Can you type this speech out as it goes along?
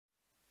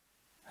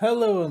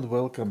Hello and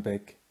welcome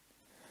back.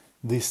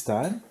 This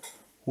time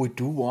we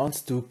do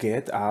want to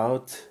get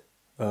out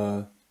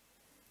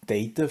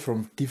data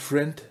from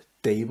different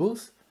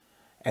tables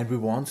and we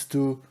want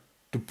to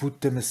put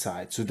them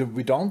aside. So that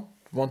we don't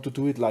want to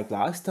do it like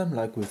last time,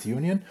 like with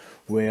union,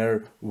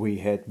 where we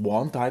had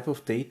one type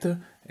of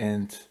data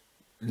and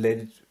let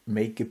it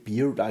make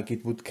appear like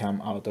it would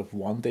come out of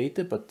one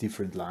data but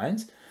different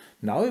lines.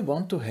 Now we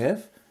want to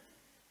have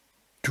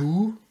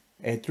two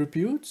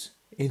attributes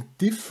in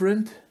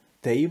different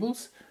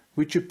tables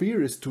which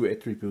appear as two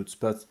attributes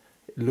but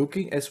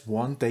looking as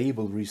one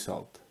table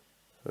result.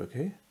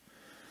 Okay,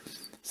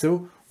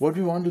 so what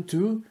we want to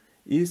do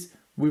is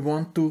we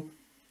want to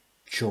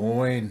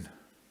join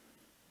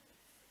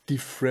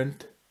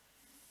different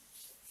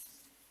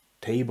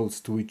tables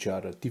to each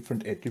other,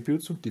 different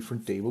attributes of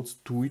different tables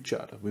to each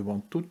other. We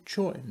want to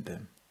join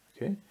them.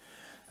 Okay,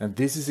 and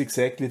this is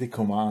exactly the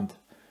command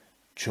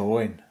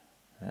join.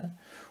 Yeah?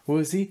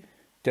 We'll see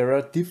there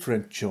are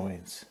different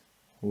joins.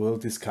 We'll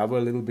discover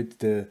a little bit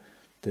the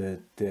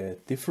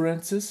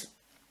differences.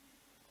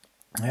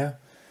 Yeah,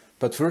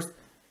 but first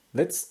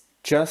let's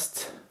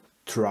just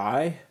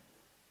try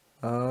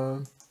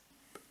a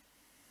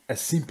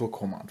simple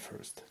command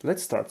first.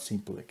 Let's start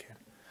simple again.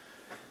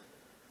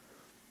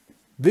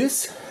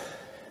 This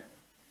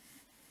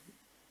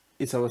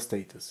is our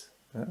status.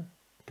 Yeah?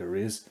 There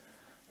is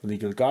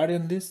legal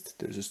guardian list,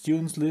 there's a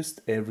students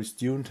list. Every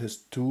student has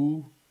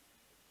two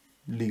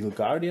legal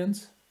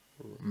guardians,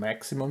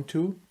 maximum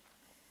two.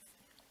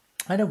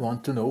 And I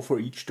want to know for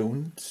each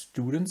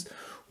student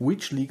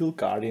which legal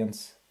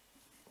guardians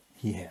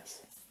he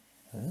has.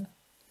 Yeah?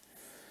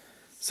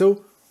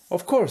 So,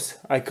 of course,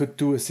 I could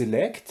do a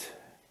select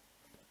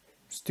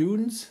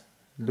students,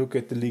 look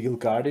at the legal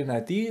guardian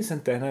IDs,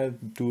 and then I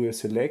do a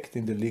select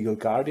in the legal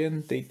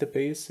guardian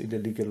database, in the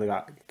legal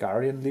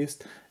guardian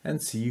list,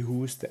 and see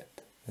who is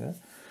that. Yeah?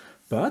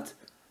 But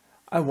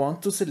I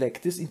want to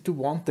select this into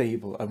one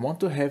table. I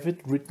want to have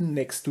it written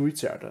next to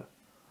each other.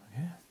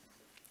 Yeah?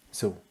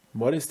 So,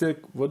 what is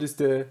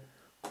the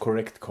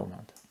correct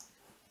command?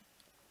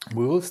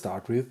 We will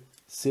start with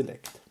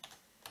select.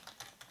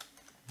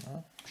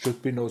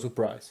 Should be no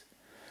surprise.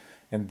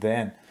 And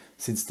then,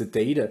 since the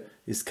data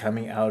is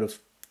coming out of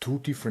two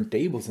different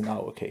tables in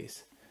our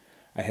case,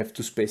 I have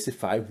to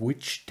specify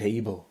which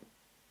table.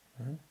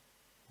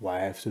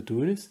 Why I have to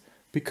do this?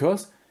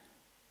 Because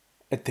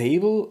a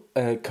table,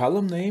 a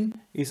column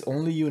name is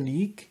only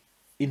unique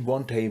in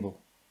one table.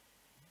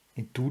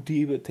 In two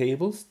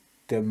tables,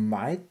 there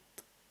might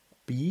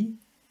be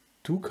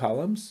two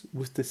columns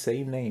with the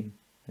same name.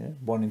 Yeah?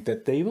 One in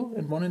that table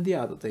and one in the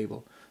other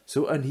table.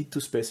 So I need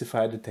to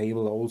specify the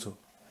table also.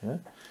 Yeah?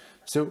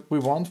 So we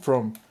want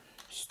from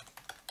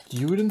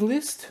student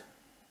list,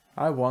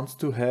 I want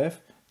to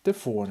have the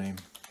forename.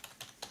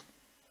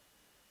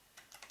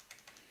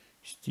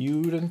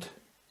 Student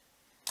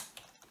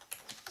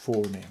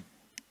forename.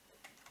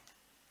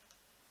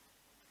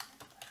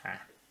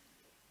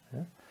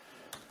 Yeah.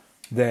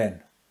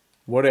 Then,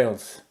 what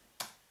else?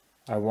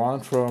 I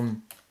want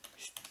from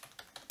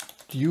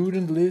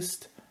student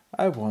list,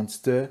 I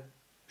want the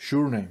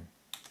surname.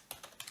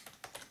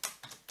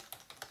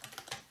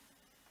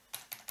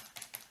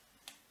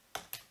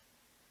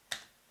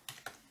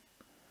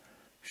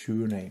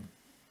 Surname.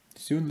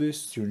 Student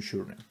list, student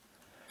surname.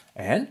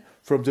 And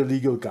from the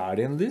legal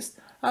guardian list,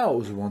 I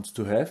also want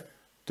to have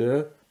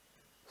the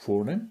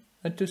forename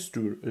and the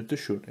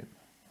surname.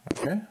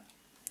 Okay,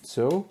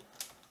 so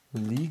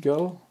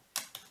legal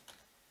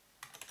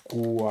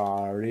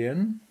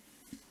guardian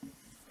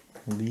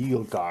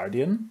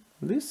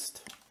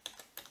list,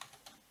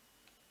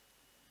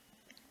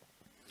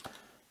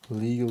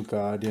 legal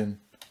guardian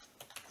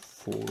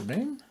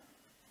forename,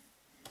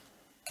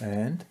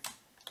 and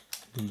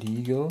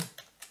legal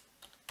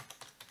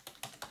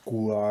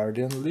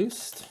guardian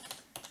list,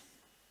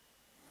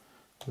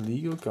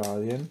 legal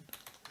guardian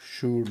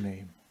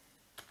surname.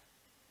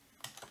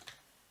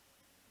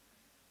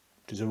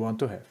 This I want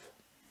to have.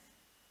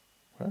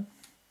 Okay?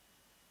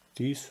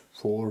 These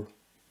four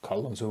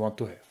columns I want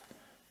to have.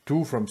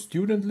 Two from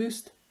student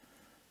list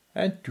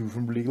and two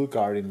from legal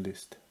guardian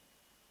list.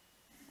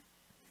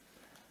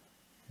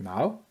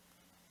 Now,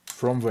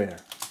 from where?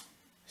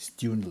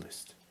 Student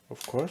list,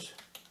 of course.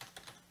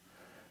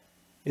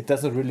 It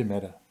doesn't really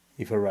matter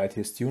if I write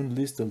here student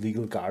list or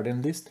legal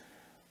guardian list.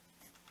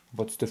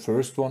 What's the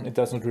first one? It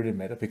doesn't really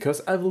matter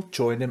because I will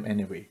join them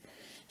anyway.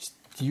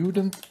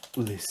 Student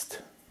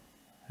list.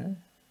 Okay.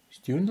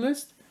 Student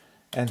list.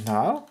 And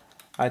now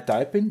I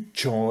type in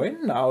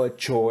join. Now I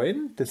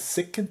join the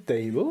second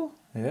table.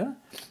 Yeah.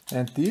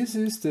 And this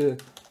is the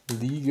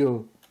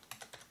legal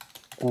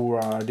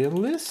guardian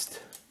list.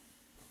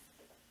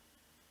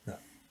 Yeah.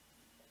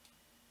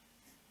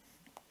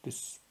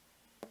 This,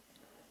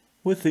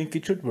 we think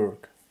it should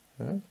work.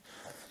 Yeah.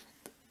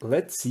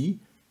 Let's see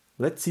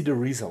the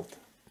result.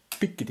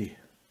 Pickety.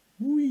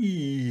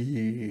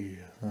 Whee!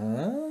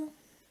 Huh?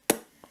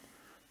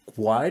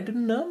 Quite a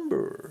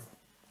number.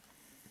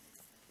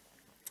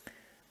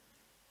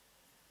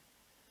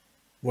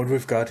 What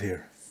we've got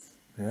here.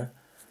 Yeah.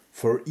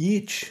 for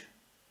each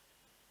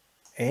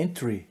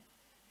entry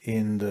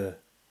in the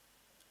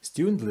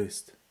student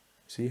list,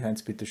 see,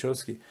 Heinz-Peter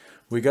Schoski,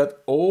 we got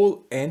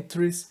all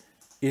entries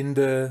in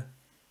the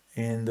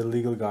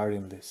legal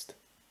guardian list.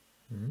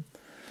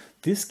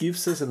 This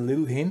gives us a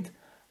little hint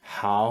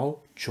how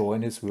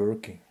join is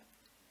working.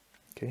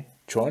 Okay,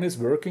 join is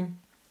working.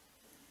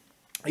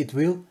 It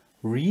will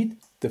read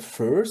the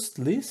first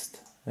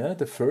list,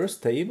 the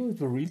first table.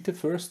 It will read the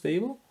first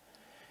table,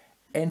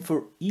 and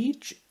for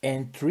each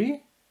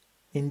entry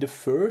in the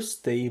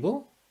first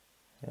table,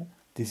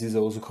 this is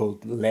also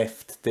called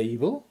left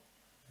table.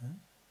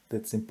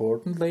 That's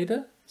important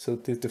later. So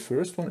the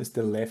first one is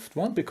the left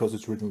one because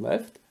it's written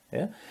left.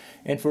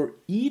 And for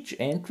each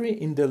entry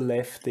in the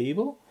left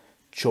table,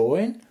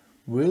 join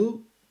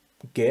will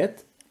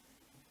get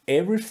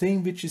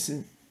everything which is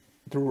in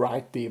the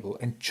right table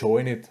and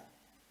join it.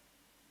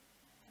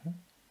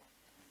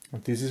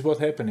 And this is what's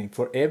happening.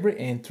 For every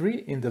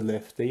entry in the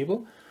left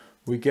table,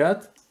 we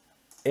got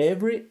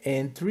every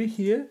entry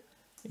here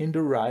in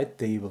the right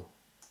table.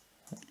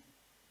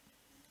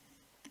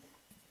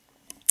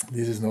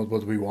 This is not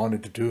what we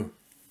wanted to do,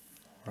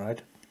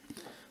 right?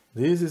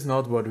 This is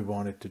not what we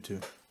wanted to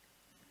do.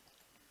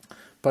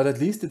 But at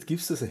least it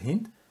gives us a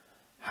hint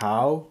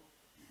how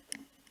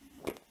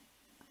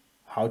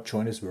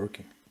join is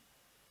working.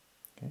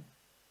 Okay.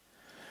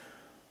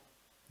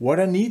 What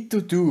I need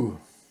to do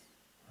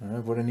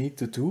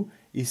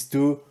is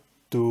to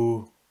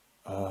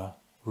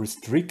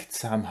restrict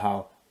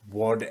somehow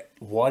what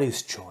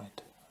is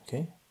joined.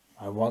 Okay,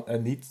 I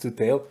need to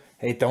tell,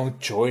 hey, don't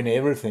join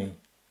everything.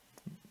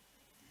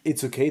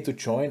 It's okay to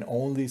join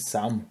only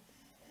some.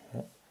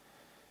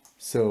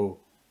 So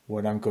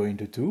what I'm going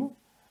to do,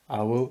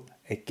 I will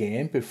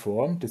again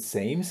perform the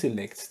same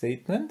select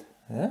statement,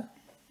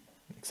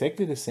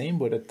 exactly the same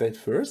what I did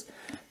first,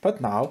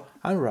 but now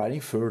I'm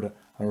writing further.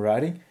 I'm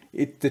writing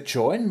it. The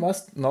join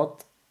must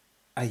not.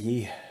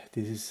 This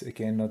is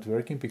again not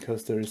working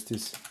because there is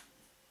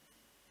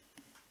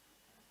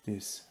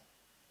these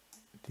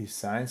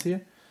signs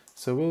here.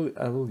 So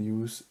I will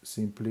use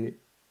simply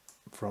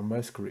from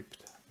my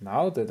script.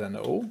 Now that I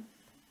know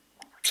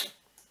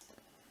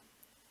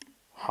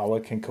how I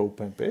can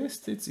copy and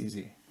paste, it's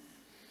easy.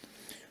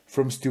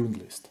 From student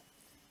list.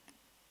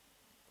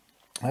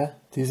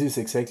 This is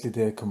exactly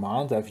the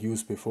command I've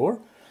used before.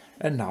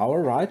 And now I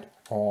write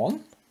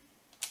on.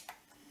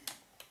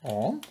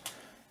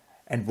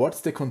 And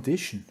what's the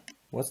condition?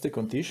 What's the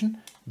condition?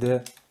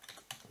 The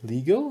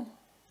legal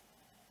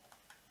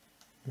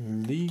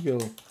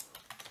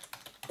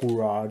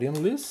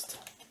guardian list.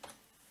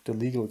 The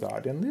legal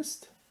guardian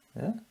list.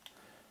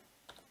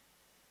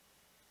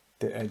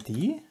 The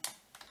ID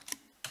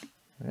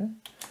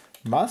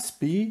must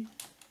be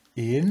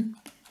in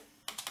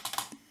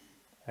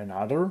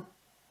another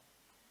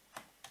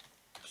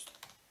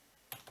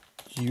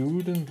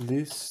student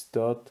list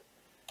dot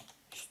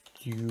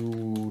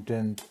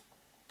student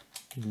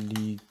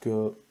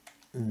legal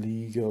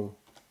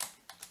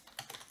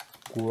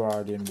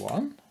guardian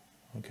 1.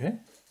 Okay,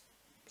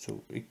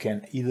 so it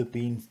can either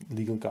be in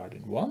legal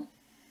guardian 1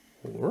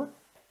 or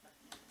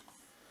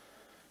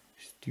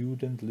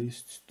student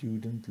list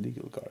student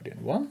legal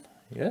guardian 1,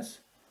 yes,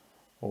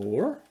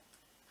 or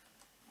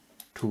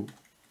 2.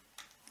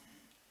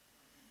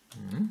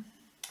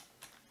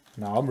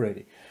 Now I'm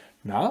ready.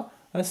 Now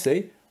I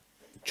say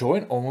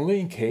join only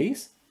in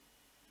case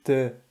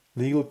the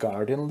legal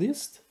guardian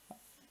list,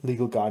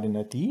 legal guardian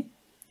ID,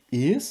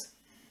 is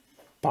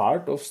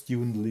part of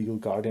student legal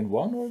guardian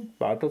 1 or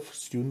part of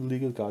student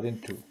legal guardian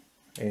 2.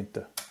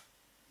 Enter.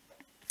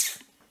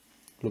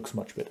 Looks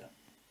much better.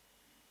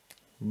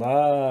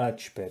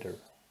 Much better.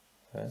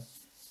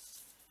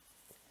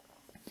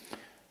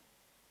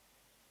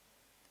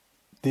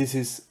 This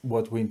is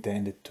what we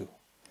intended to.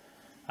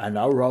 I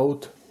now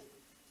wrote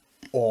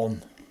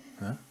on.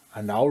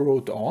 I now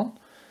wrote on.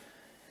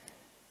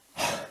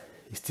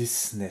 Is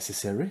this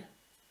necessary?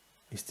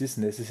 Is this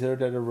necessary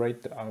that I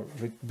write?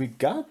 We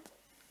got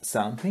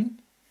something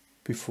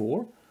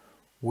before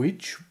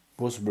which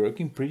was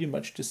working pretty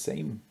much the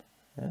same.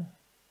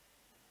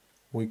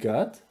 We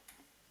got,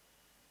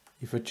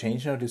 if I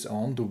change now this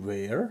on to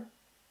where,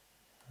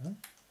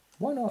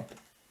 why not?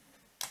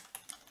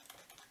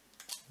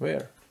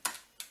 Where?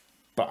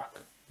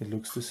 Back. It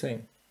looks the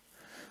same.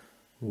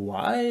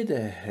 Why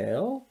the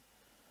hell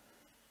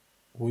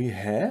we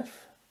have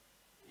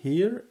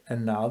here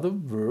another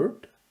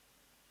word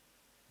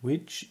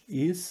which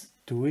is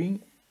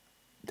doing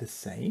the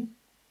same,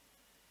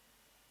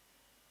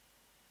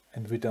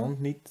 and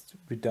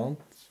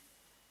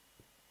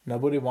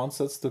nobody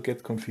wants us to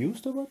get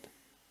confused about?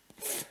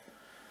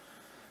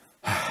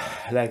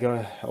 Like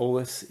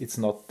always, it's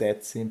not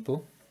that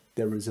simple.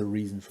 There is a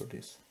reason for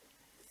this.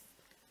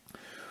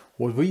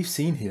 What we've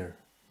seen here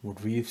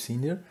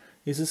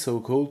is a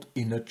so-called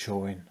inner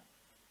join.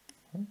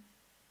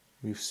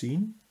 We've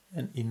seen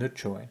an inner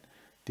join.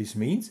 This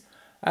means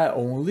I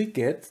only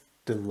get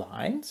the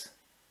lines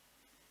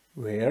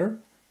where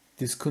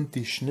this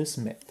condition is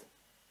met.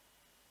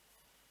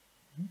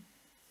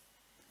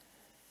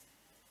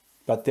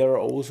 but there are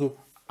also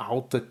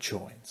outer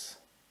joins.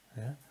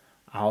 Yeah?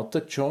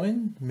 Outer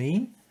join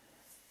mean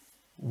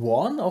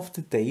one of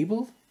the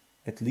table,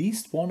 at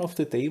least one of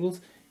the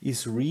tables,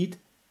 is read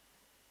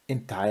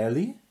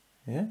entirely,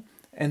 yeah?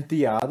 And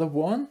the other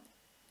one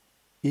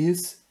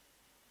is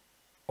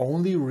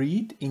only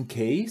read in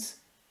case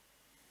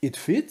it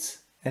fits,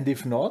 and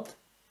if not,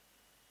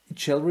 it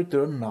shall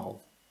return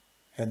null.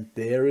 And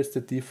there is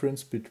the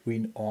difference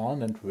between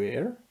on and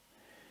where.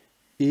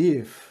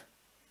 If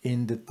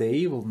in the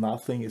table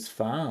nothing is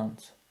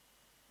found,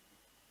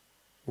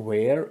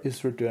 where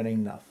is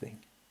returning nothing.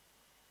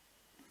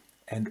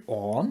 And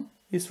on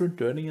is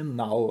returning a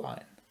null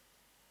line.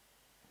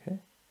 Okay?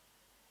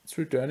 It's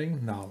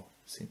returning null,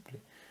 simply.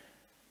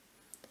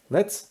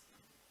 Let's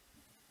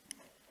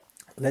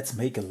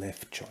make a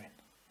left join.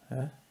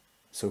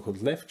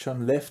 So-called left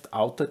join, left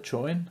outer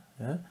join.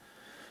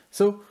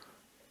 So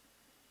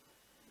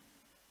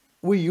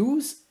we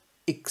use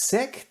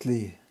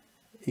exactly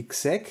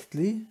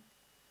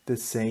the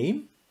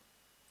same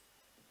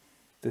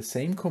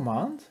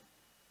command,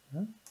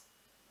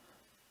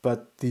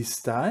 but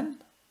this time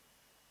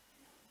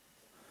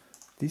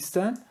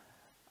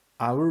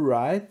I will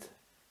write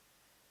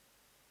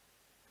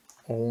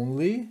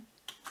only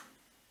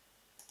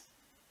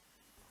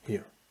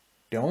here.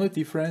 The only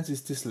difference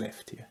is this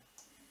left here.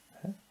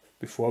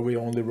 Before we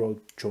only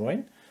wrote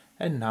join,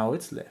 and now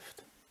it's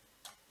left.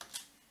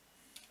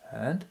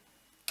 And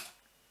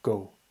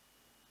go.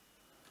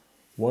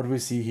 What we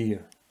see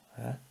here?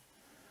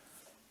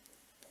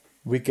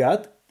 We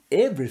got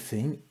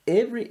everything,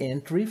 every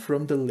entry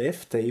from the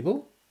left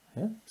table.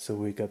 So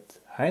we got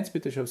Heinz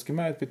Bischofsky,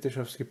 Maid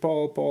Bischofsky,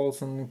 Paul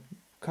Paulsen,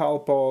 Karl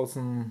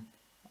Paulsen,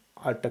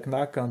 Alter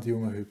Knacker and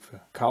Junger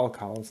Hüpfer, Karl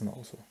Carlsen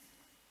also.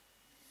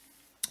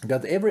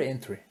 Got every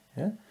entry.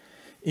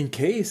 In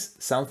case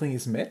something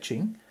is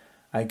matching,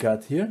 I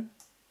got here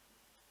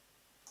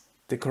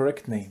the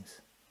correct names.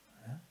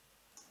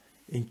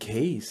 In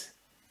case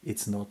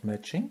it's not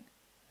matching,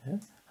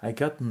 I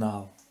got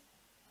null.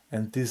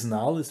 And this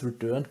null is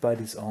returned by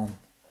this on,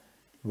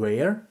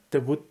 where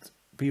there would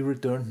be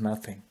returned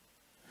nothing.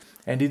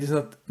 And it is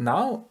not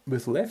now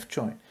with left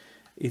join,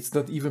 it's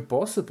not even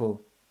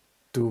possible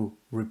to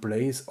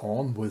replace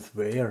on with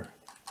where.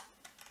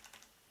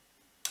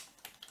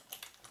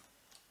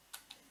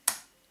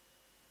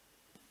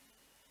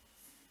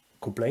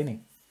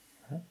 Complaining.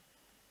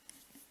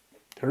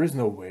 There is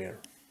no where.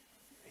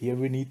 Here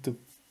we need to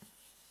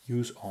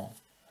use on,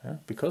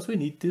 because we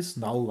need these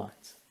null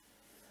lines.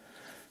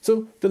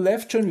 So the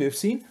left join we have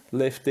seen,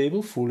 left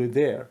table fully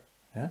there.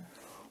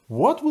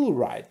 What will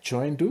right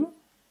join do?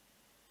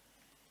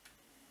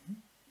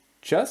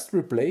 Just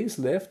replace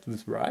left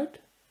with right.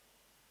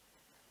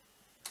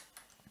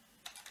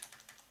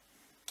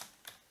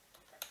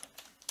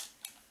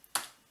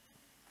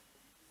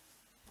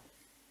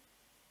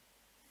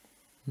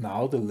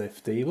 Now the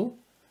left table.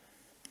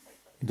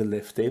 In the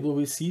left table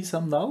we see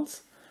some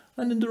nulls,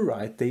 and in the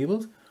right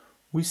table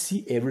we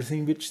see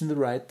everything which is in the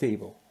right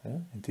table.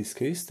 In this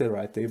case the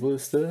right table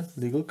is the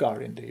legal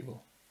guardian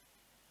table.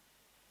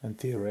 And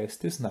the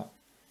rest is null.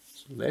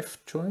 So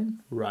left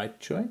join, right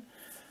join.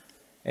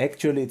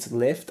 Actually it's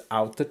left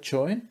outer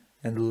join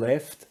and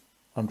left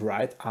and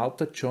right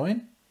outer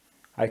join.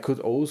 I could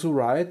also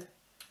write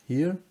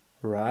here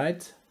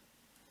right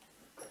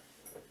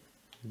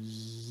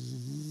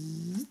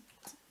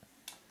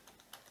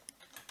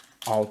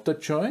outer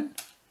join,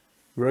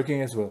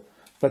 working as well.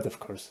 But of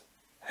course,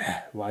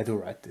 why do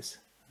I write this?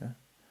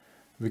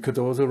 We could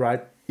also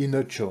write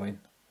inner join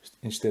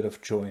instead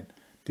of join.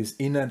 This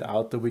inner and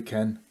outer we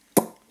can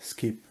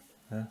skip.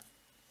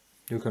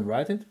 You can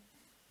write it,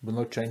 will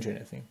not change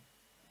anything.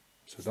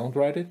 So don't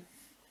write it,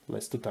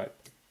 less to type.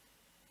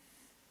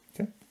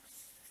 Okay.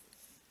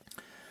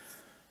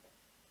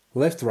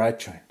 Left right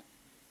join.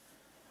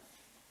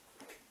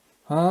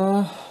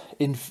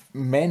 In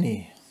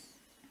many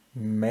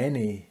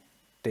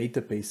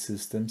database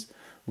systems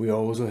we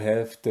also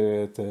have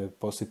the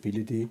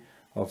possibility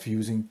of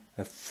using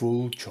a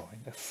full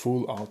join, a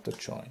full outer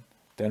join.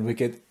 Then we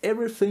get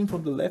everything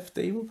from the left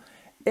table,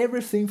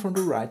 everything from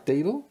the right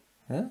table,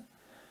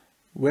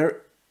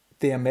 where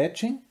they are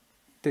matching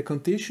the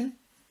condition,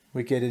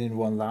 we get it in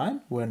one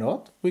line. Where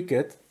not, we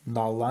get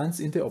null lines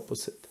in the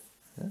opposite.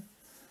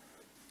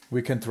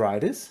 We can try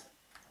this.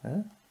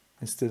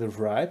 Instead of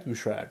right, we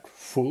should write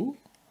full.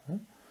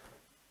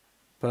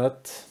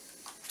 But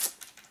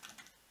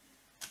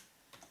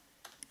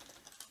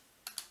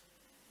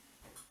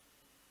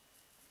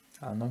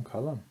unknown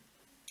column.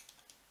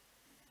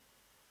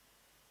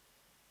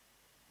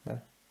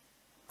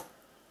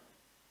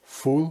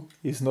 Full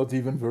is not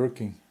even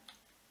working.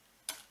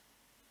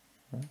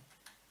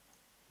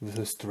 With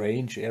a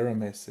strange error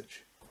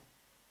message.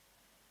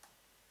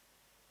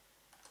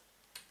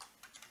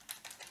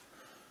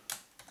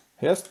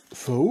 Here's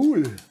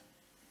full.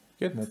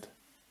 Get it?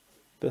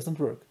 Doesn't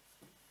work.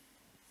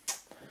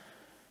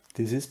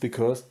 This is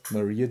because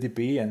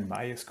MariaDB and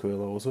MySQL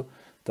also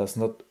does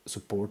not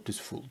support this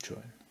full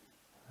join.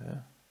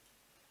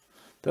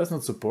 Does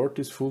not support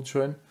this full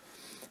join.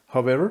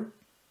 However,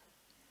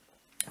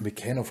 we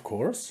can of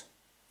course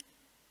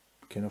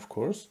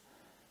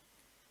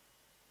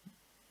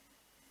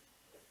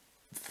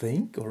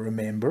think or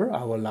remember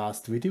our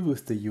last video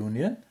with the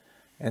union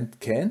and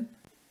can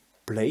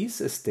place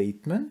a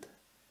statement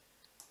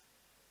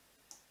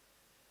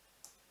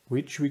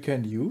which we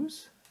can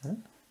use,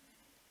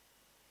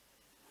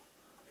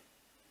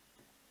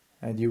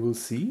 and you will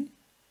see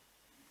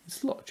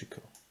it's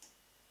logical.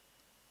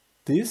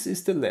 This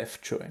is the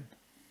left join.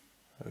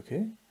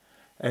 Okay,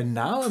 and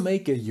now I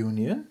make a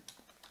union.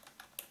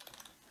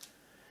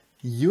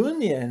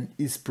 Union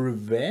is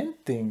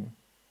preventing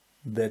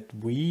that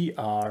we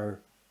are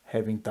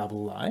having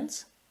double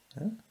lines.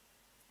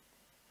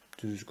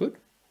 This is good.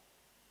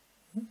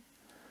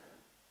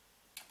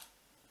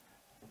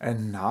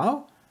 And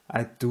now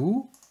I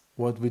do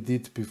what we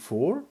did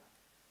before.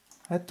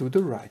 I do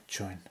the right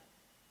join.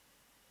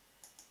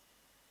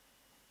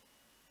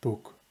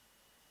 Book.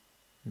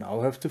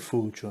 Now I have the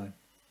full join.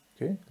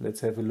 Okay,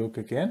 let's have a look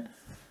again.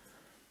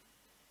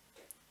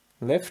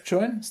 Left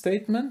join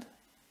statement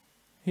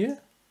here,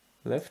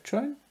 left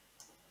join,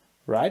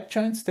 right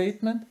join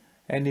statement,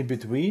 and in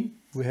between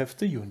we have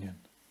the union.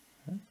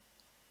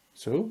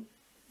 So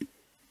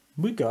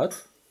we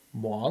got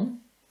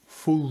one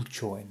full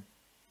join.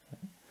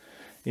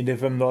 And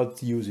if I'm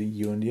not using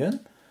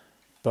union,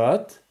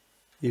 but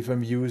if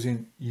I'm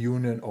using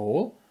union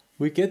all,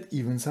 we get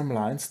even some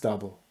lines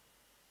double.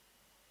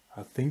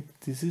 I think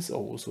this is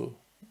also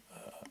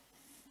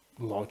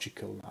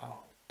logical now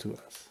to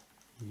us.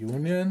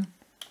 Union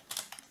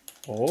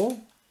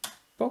all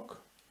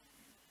book.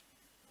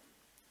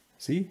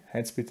 See,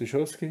 Heinz-Peter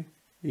Schoski,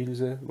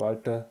 Ilse,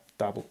 Walter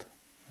doubled.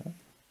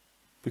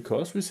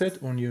 Because we said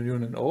on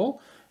union all,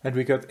 and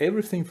we got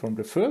everything from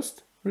the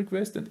first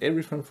request and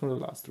everything from the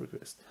last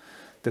request.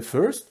 The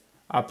first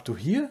up to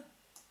here,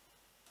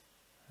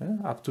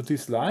 up to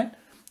this line,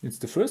 it's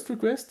the first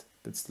request,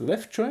 that's the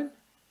left join,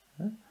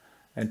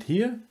 and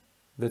here,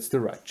 that's the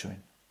right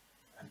join.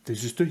 And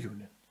this is the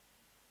union.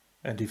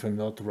 And if I'm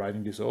not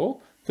writing this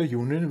all, the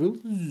union will,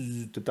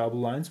 the double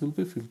lines will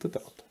be filtered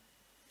out.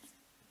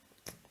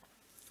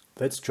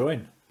 Let's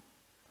join.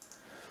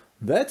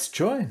 Let's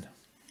join.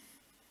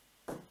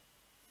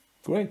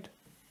 Great,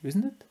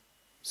 isn't it?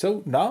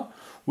 So now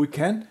we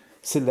can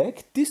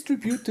select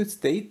distributed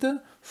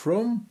data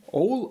from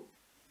all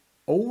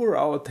over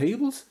our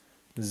tables,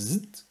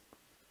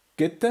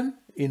 get them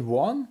in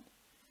one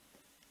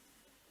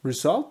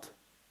result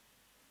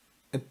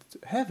and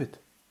have it.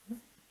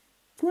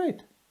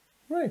 Great,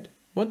 right.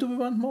 What do we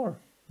want more?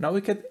 Now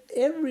we get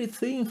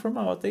everything from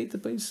our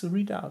database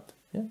read out,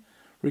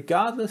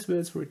 regardless where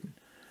it's written.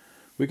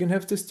 We can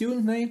have the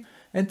student name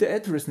and the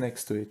address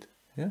next to it,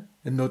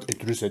 and not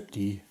address at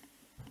D.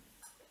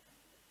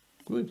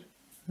 Good.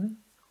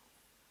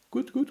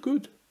 Good, good,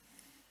 good.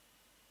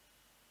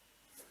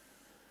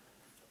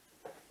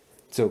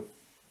 So,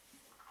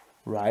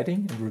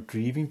 writing and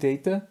retrieving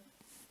data,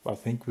 I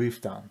think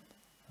we've done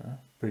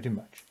pretty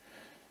much.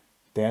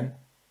 Then,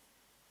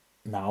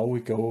 now we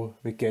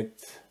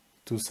get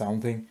to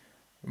something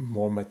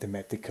more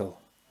mathematical.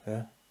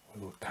 We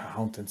will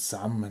count and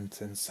sum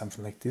and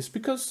something like this,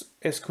 because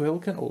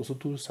SQL can also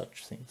do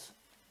such things.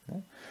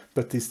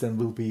 But this then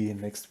will be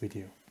in next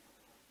video.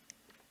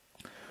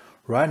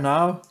 Right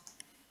now,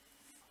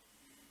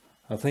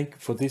 I think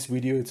for this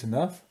video it's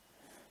enough.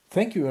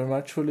 Thank you very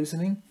much for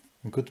listening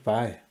and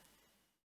goodbye.